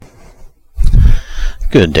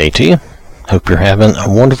Good day to you. Hope you're having a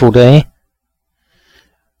wonderful day.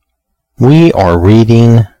 We are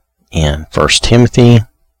reading in 1 Timothy.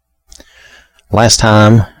 Last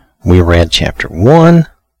time we read chapter 1.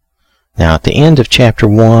 Now at the end of chapter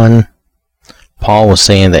 1, Paul was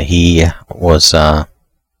saying that he was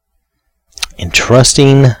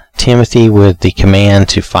entrusting Timothy with the command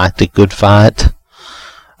to fight the good fight,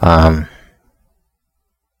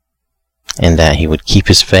 and that he would keep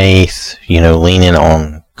his faith, leaning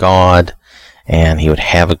on God, and he would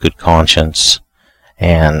have a good conscience,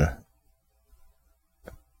 and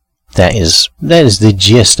that is the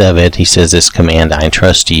gist of it. He says, "This command I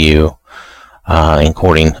entrust to you, in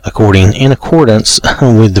accordance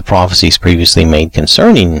with the prophecies previously made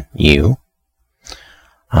concerning you,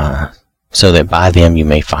 so that by them you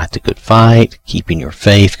may fight the good fight, keeping your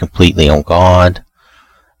faith completely on God,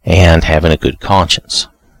 and having a good conscience."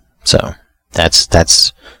 So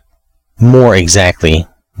that's more exactly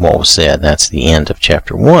what was said. That's the end of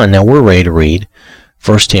chapter 1. Now we're ready to read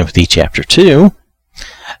 1 Timothy chapter 2,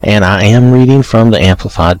 and I am reading from the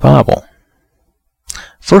Amplified Bible.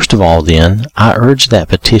 "First of all, then, I urge that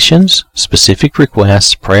petitions, specific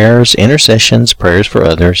requests, prayers, intercessions, prayers for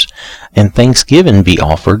others, and thanksgivings be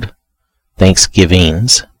offered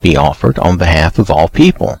on behalf of all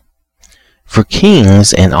people, for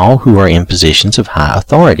kings and all who are in positions of high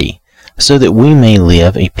authority, so that we may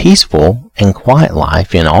live a peaceful and quiet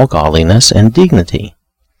life in all godliness and dignity.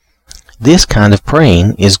 This kind of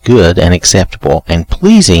praying is good and acceptable and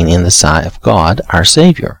pleasing in the sight of God our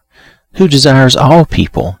Savior, who desires all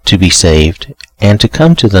people to be saved and to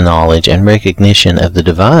come to the knowledge and recognition of the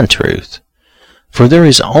divine truth. For there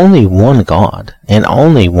is only one God and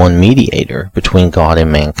only one mediator between God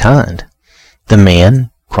and mankind, the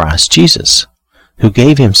man Christ Jesus, who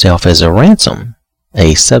gave himself as a ransom,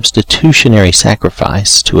 a substitutionary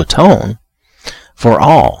sacrifice to atone for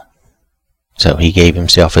all." So he gave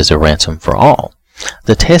himself as a ransom for all,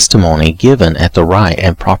 "the testimony given at the right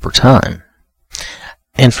and proper time.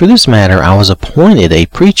 And for this matter I was appointed a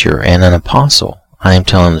preacher and an apostle. I am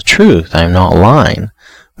telling the truth, I am not lying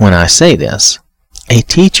when I say this, a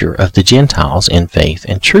teacher of the Gentiles in faith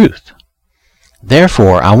and truth.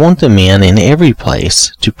 Therefore I want the men in every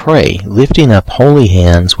place to pray, lifting up holy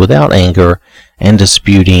hands without anger and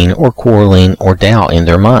disputing or quarreling or doubt in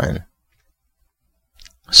their mind."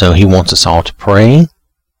 So he wants us all to pray.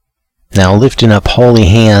 Now, lifting up holy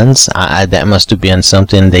hands, that must have been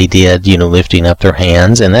something they did, lifting up their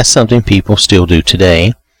hands, and that's something people still do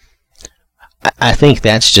today. I think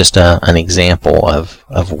that's just an example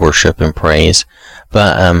of worship and praise.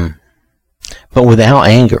 But without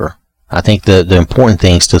anger. I think the important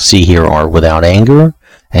things to see here are without anger,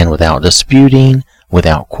 and without disputing,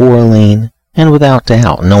 without quarreling, and without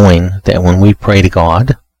doubt, knowing that when we pray to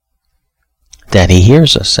God, that He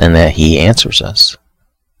hears us and that He answers us.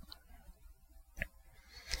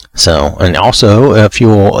 So, and also, if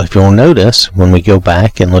you'll notice, when we go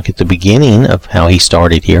back and look at the beginning of how he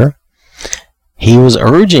started here, he was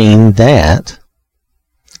urging that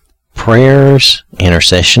prayers,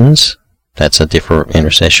 intercessions, that's a different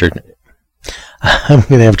intercession. I'm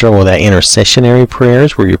going to have trouble with that. Intercessionary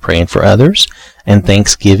prayers, where you're praying for others, and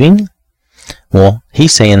thanksgiving. Well,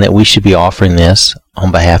 he's saying that we should be offering this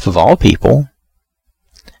on behalf of all people,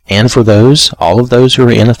 and for all of those who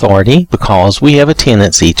are in authority, because we have a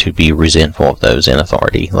tendency to be resentful of those in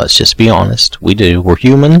authority. Let's just be honest. We do. We're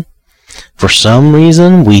human. For some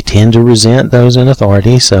reason, we tend to resent those in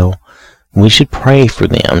authority, so we should pray for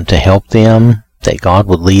them, to help them, that God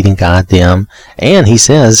would lead and guide them. And he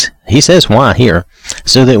says why here?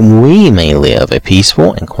 So that we may live a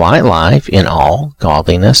peaceful and quiet life in all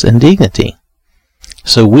godliness and dignity.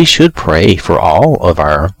 So we should pray for all of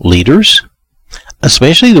our leaders,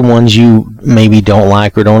 especially the ones you maybe don't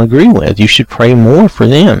like or don't agree with. You should pray more for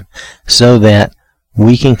them so that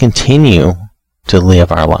we can continue to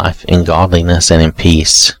live our life in godliness and in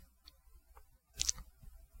peace.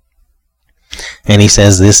 And he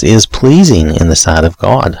says this is pleasing in the sight of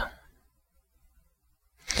God.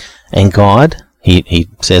 And God, he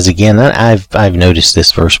says again, I've noticed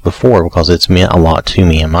this verse before because it's meant a lot to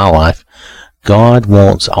me in my life. God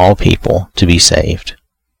wants all people to be saved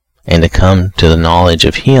and to come to the knowledge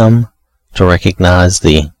of Him, to recognize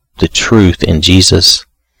the truth in Jesus,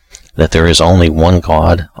 that there is only one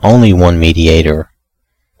God, only one mediator,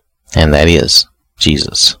 and that is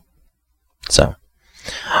Jesus. So,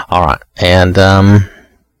 alright, and I'm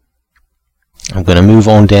going to move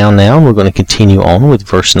on down now, and we're going to continue on with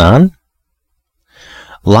verse 9.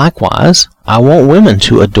 "Likewise, I want women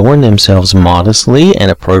to adorn themselves modestly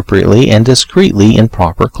and appropriately and discreetly in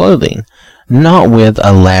proper clothing, not with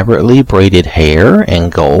elaborately braided hair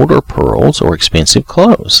and gold or pearls or expensive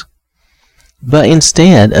clothes, but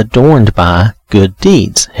instead adorned by good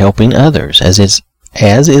deeds, helping others, as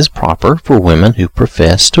is proper for women who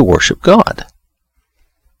profess to worship God.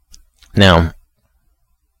 Now,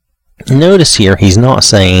 notice here, he's not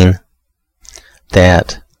saying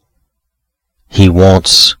that he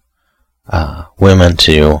wants women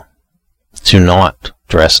to not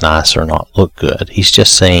dress nice or not look good. He's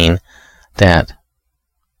just saying that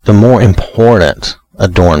the more important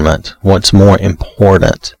adornment, what's more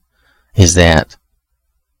important, is that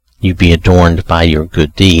you be adorned by your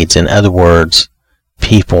good deeds. In other words,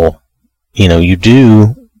 people, you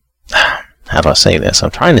do, how do I say this?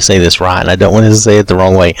 I'm trying to say this right, and I don't want to say it the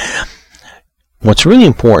wrong way. What's really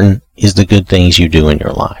important is the good things you do in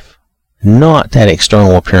your life. Not that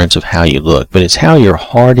external appearance of how you look, but it's how your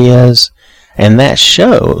heart is, and that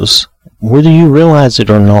shows whether you realize it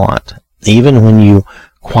or not. Even when you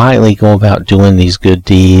quietly go about doing these good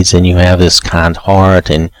deeds and you have this kind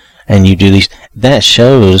heart and you do these, that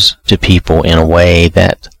shows to people in a way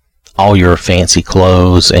that all your fancy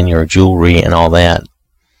clothes and your jewelry and all that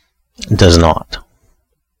does not.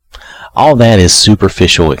 All that is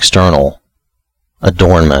superficial, external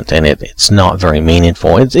adornment, and it's not very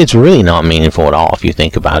meaningful. It's really not meaningful at all if you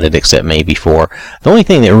think about it, except maybe for the only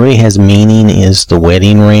thing that really has meaning is the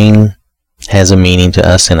wedding ring has a meaning to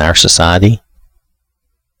us in our society.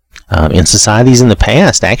 In societies in the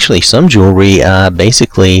past, actually, some jewelry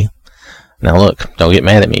basically, now look, don't get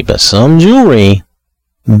mad at me, but some jewelry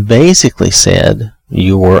basically said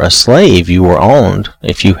you were a slave, you were owned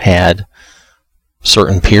if you had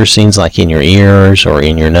certain piercings like in your ears or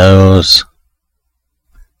in your nose.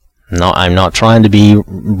 No, I'm not trying to be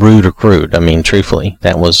rude or crude. I mean, truthfully,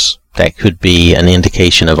 that could be an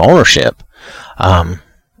indication of ownership.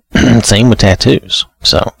 Same with tattoos.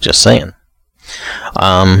 So, just saying.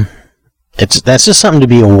 That's just something to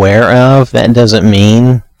be aware of. That doesn't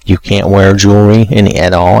mean you can't wear jewelry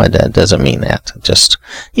at all. That doesn't mean that. Just,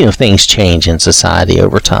 things change in society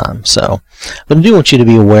over time. So, but I do want you to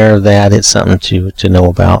be aware of that. It's something to know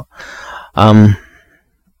about. All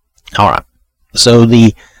right. So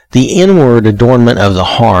the inward adornment of the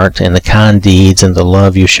heart and the kind deeds and the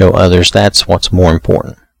love you show others, that's what's more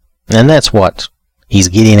important. And that's what he's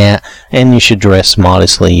getting at. And you should dress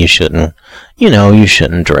modestly. You shouldn't, you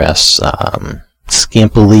shouldn't dress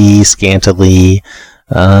skimpily, scantily,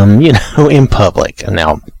 in public.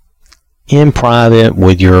 Now, in private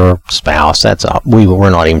with your spouse, that's all. We're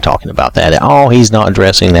not even talking about that at all. He's not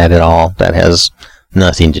addressing that at all. That has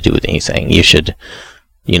nothing to do with anything. You should,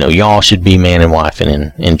 y'all should be man and wife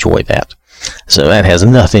and enjoy that. So that has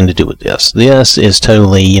nothing to do with this. This is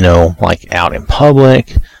totally, like out in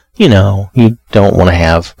public. You don't want to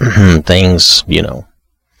have things, you don't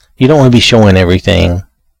want to be showing everything.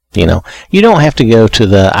 You don't have to go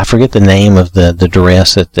to I forget the name of the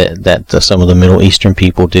dress that some of the Middle Eastern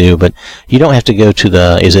people do, but you don't have to go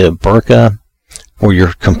to is it a burqa, where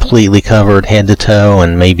you're completely covered head to toe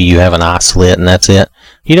and maybe you have an eye slit and that's it.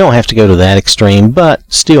 You don't have to go to that extreme, but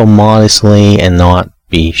still modestly and not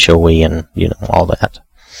be showy and, all that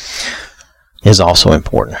is also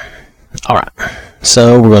important. All right.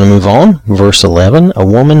 So we're going to move on. Verse 11, a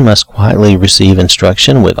woman must quietly receive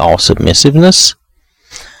instruction with all submissiveness.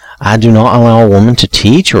 I do not allow a woman to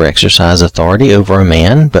teach or exercise authority over a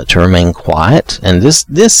man, but to remain quiet. And this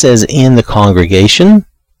says in the congregation.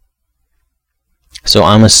 So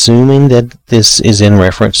I'm assuming that this is in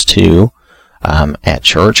reference to at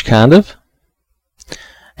church, kind of.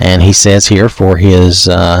 And he says here for his,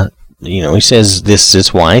 he says this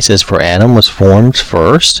is why. He says, for Adam was formed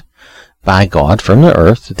first by God from the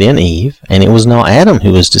earth, then Eve, and it was not Adam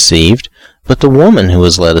who was deceived, but the woman who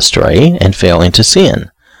was led astray and fell into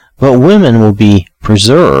sin. But women will be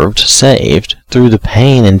preserved, saved, through the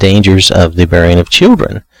pain and dangers of the bearing of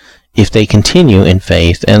children, if they continue in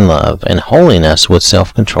faith and love and holiness with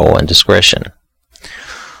self-control and discretion.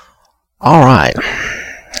 All right.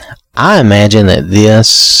 I imagine that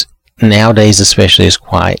this, nowadays especially, is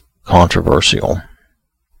quite controversial.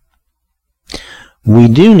 We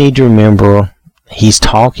do need to remember he's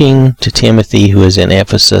talking to Timothy, who is in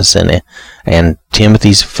Ephesus, and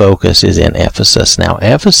Timothy's focus is in Ephesus. Now,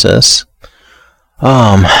 Ephesus,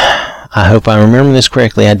 I hope I remember this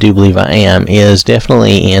correctly, I do believe I am, is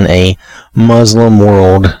definitely in a Muslim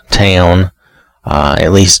world town.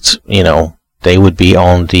 At least, they would be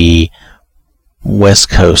on the west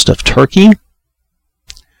coast of Turkey.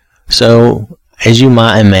 So, as you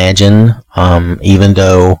might imagine, even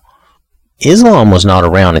though Islam was not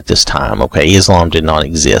around at this time, okay, Islam did not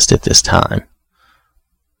exist at this time,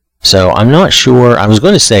 So I'm not sure. I was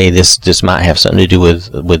going to say this might have something to do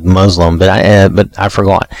with Muslim, but I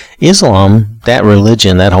forgot. Islam, that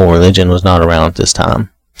whole religion was not around at this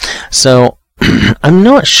time. So I'm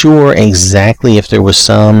not sure exactly if there was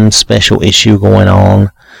some special issue going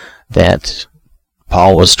on that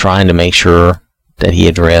Paul was trying to make sure that he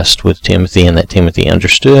addressed with Timothy and that Timothy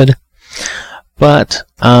understood. But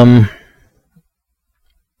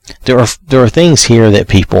there are things here that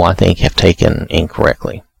people, I think, have taken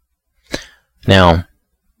incorrectly. Now,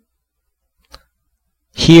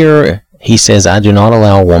 here he says, I do not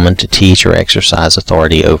allow a woman to teach or exercise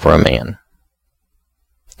authority over a man.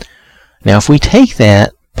 Now, if we take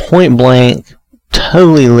that point blank,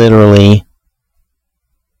 totally literally,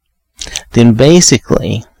 then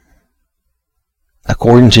basically,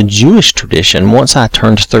 according to Jewish tradition, once I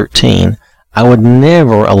turned 13, I would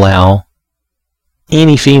never allow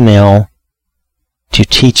any female to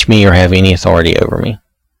teach me or have any authority over me.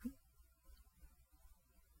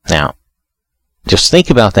 Now, just think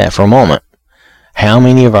about that for a moment. How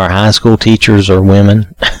many of our high school teachers are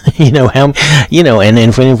women? And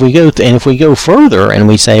if we go further and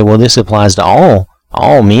we say, well, this applies to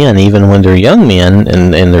all men, even when they're young men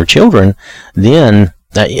and their children, then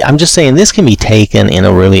I'm just saying this can be taken in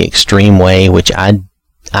a really extreme way, which I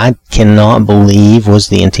cannot believe was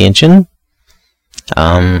the intention.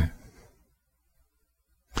 I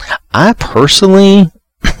personally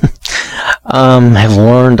have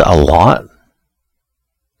learned a lot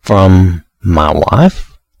from my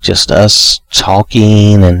wife, just us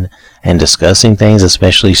talking and discussing things,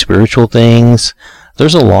 especially spiritual things.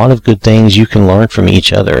 There's a lot of good things you can learn from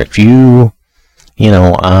each other. If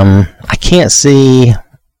I can't see,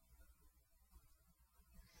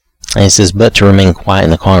 and it says, but to remain quiet in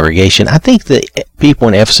the congregation. I think the people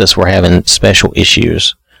in Ephesus were having special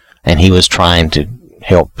issues, and he was trying to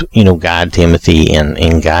help, guide Timothy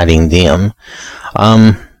in guiding them.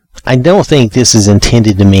 I don't think this is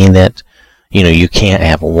intended to mean that, you can't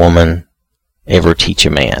have a woman ever teach a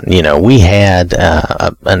man. We had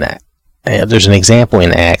there's an example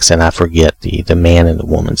in Acts, and I forget the man and the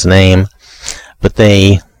woman's name, but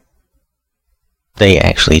they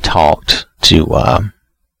actually talked to,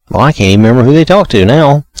 I can't even remember who they talked to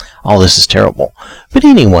now. All this is terrible. But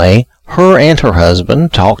anyway, her and her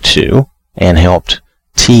husband talked to and helped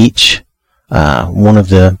teach one of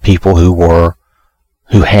the people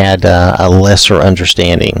who had a lesser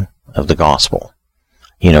understanding of the gospel.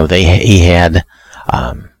 He had,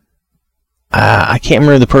 I can't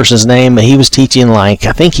remember the person's name, but he was teaching I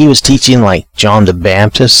think he was teaching like John the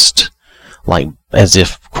Baptist, like as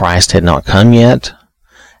if Christ had not come yet.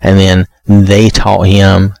 And then they taught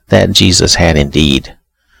him that Jesus had indeed,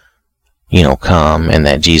 come, and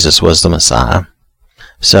that Jesus was the Messiah.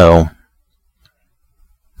 So,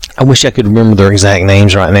 I wish I could remember their exact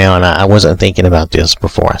names right now, and I wasn't thinking about this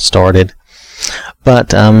before I started.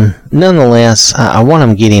 But nonetheless, what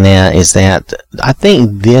I'm getting at is that I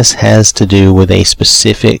think this has to do with a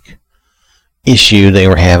specific issue they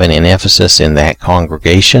were having in Ephesus in that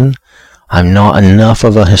congregation. I'm not enough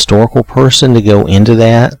of a historical person to go into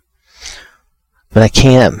that, but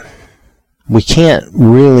we can't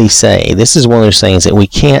really say, this is one of those things that we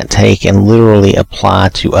can't take and literally apply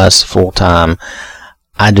to us full time.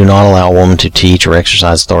 I do not allow a woman to teach or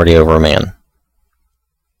exercise authority over a man.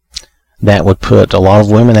 That would put a lot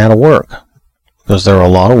of women out of work, because there are a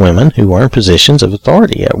lot of women who are in positions of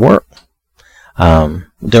authority at work.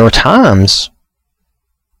 There are times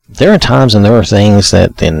and there are things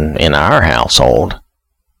that in our household,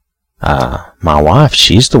 my wife,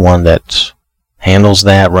 she's the one that handles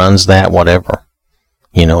that, runs that, whatever.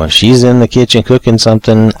 If she's in the kitchen cooking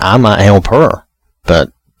something, I might help her,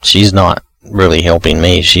 but she's not really helping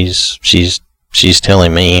me. She's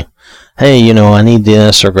telling me, hey, I need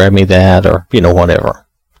this, or grab me that, or, whatever.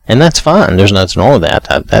 And that's fine. There's nothing wrong with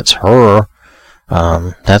that. That's her.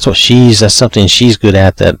 That's something she's good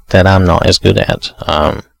at that I'm not as good at.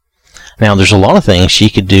 Now, there's a lot of things she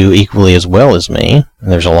could do equally as well as me,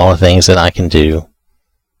 and there's a lot of things that I can do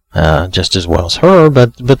just as well as her,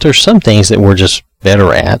 but there's some things that we're just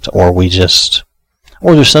better at, or there's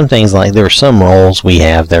some things there are some roles we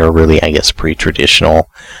have that are really, I guess, pre-traditional.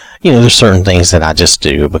 There's certain things that I just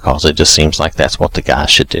do because it just seems like that's what the guy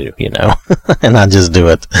should do, and I just do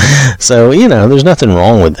it. So, there's nothing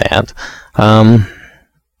wrong with that.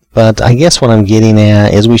 But I guess what I'm getting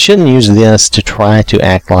at is we shouldn't use this to try to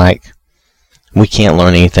act like we can't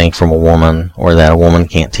learn anything from a woman, or that a woman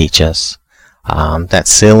can't teach us.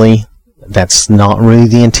 That's silly. That's not really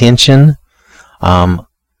the intention.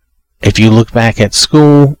 If you look back at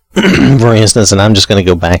school, for instance, and I'm just going to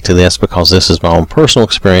go back to this because this is my own personal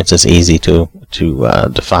experience. It's easy to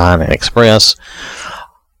define and express.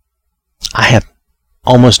 I had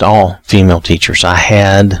almost all female teachers. I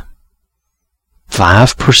had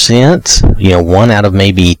 5%, one out of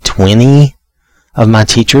maybe 20 of my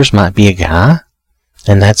teachers might be a guy,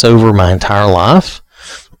 and that's over my entire life.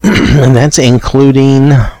 And that's including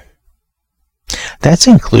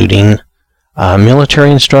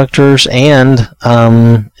military instructors and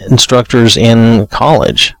instructors in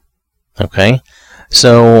college. Okay,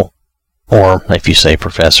 so, or if you say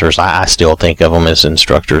professors, I still think of them as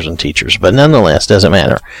instructors and teachers, but nonetheless, doesn't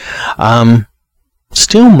matter.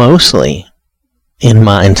 Still mostly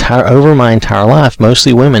over my entire life,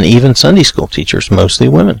 mostly women, even Sunday school teachers, mostly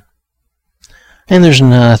women. And there's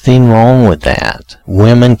nothing wrong with that.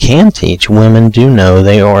 Women can teach. Women do know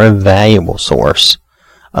they are a valuable source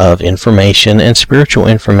of information and spiritual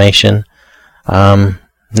information.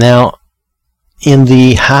 Now, in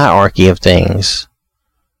the hierarchy of things,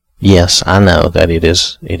 yes, I know that it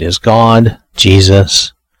is God,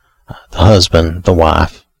 Jesus, the husband, the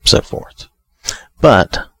wife, so forth.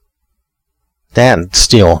 But that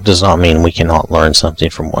still does not mean we cannot learn something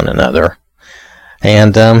from one another.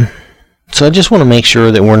 And so I just want to make sure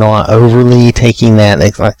that we're not overly taking that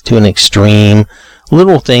to an extreme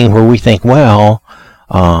little thing where we think, well,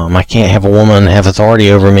 I can't have a woman have authority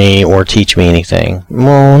over me or teach me anything.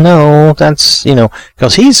 Well, no, that's,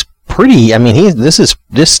 because he's pretty, this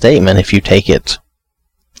statement, if you take it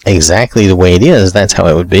exactly the way it is, that's how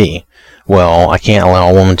it would be. Well, I can't allow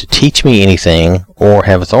a woman to teach me anything or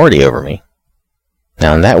have authority over me.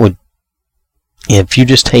 Now, that would, if you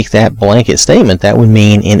just take that blanket statement, that would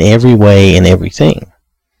mean in every way and everything.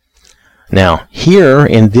 Now, here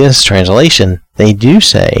in this translation, they do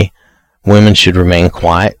say women should remain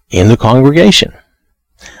quiet in the congregation.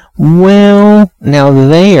 Well, now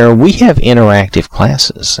there we have interactive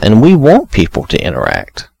classes, and we want people to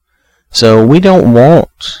interact. So we don't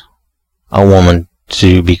want a woman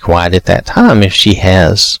to be quiet at that time if she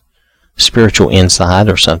has spiritual insight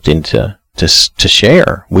or something to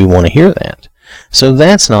share. We want to hear that. So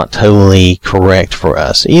that's not totally correct for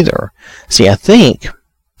us either. See, I think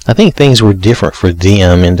things were different for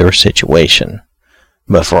them in their situation.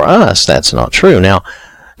 But for us, that's not true. Now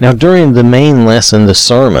during the main lesson, the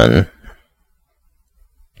sermon,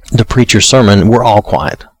 the preacher's sermon, we're all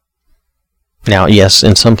quiet. Now, yes,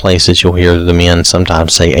 in some places you'll hear the men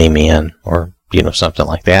sometimes say amen or, something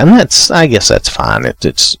like that. And I guess that's fine.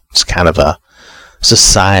 It's kind of a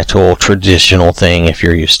societal, traditional thing if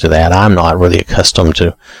you're used to that. I'm not really accustomed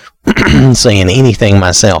to saying anything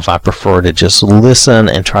myself. I prefer to just listen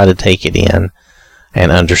and try to take it in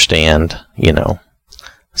and understand,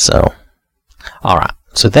 So, alright.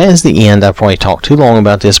 So that is the end. I probably talked too long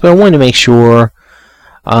about this, but I wanted to make sure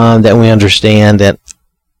that we understand that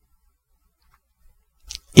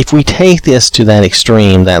if we take this to that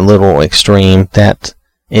extreme, that little extreme, that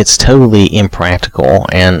it's totally impractical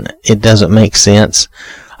and it doesn't make sense.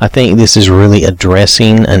 I think this is really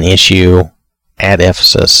addressing an issue at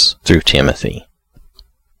Ephesus through Timothy.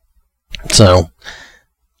 So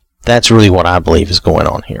that's really what I believe is going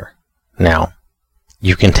on here. Now,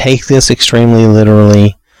 you can take this extremely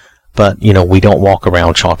literally, but, we don't walk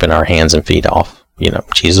around chopping our hands and feet off.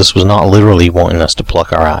 Jesus was not literally wanting us to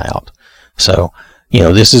pluck our eye out. So,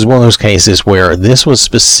 this is one of those cases where this was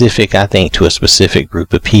specific, I think, to a specific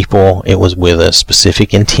group of people. It was with a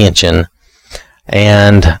specific intention.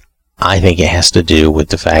 And I think it has to do with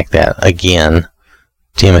the fact that, again,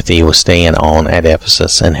 Timothy was staying on at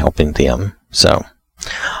Ephesus and helping them. So,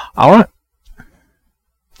 all right.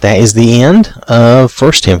 That is the end of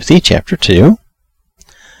 1 Timothy chapter 2.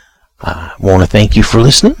 I want to thank you for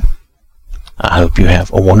listening. I hope you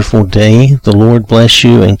have a wonderful day. The Lord bless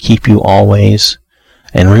you and keep you always.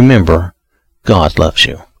 And remember, God loves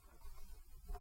you.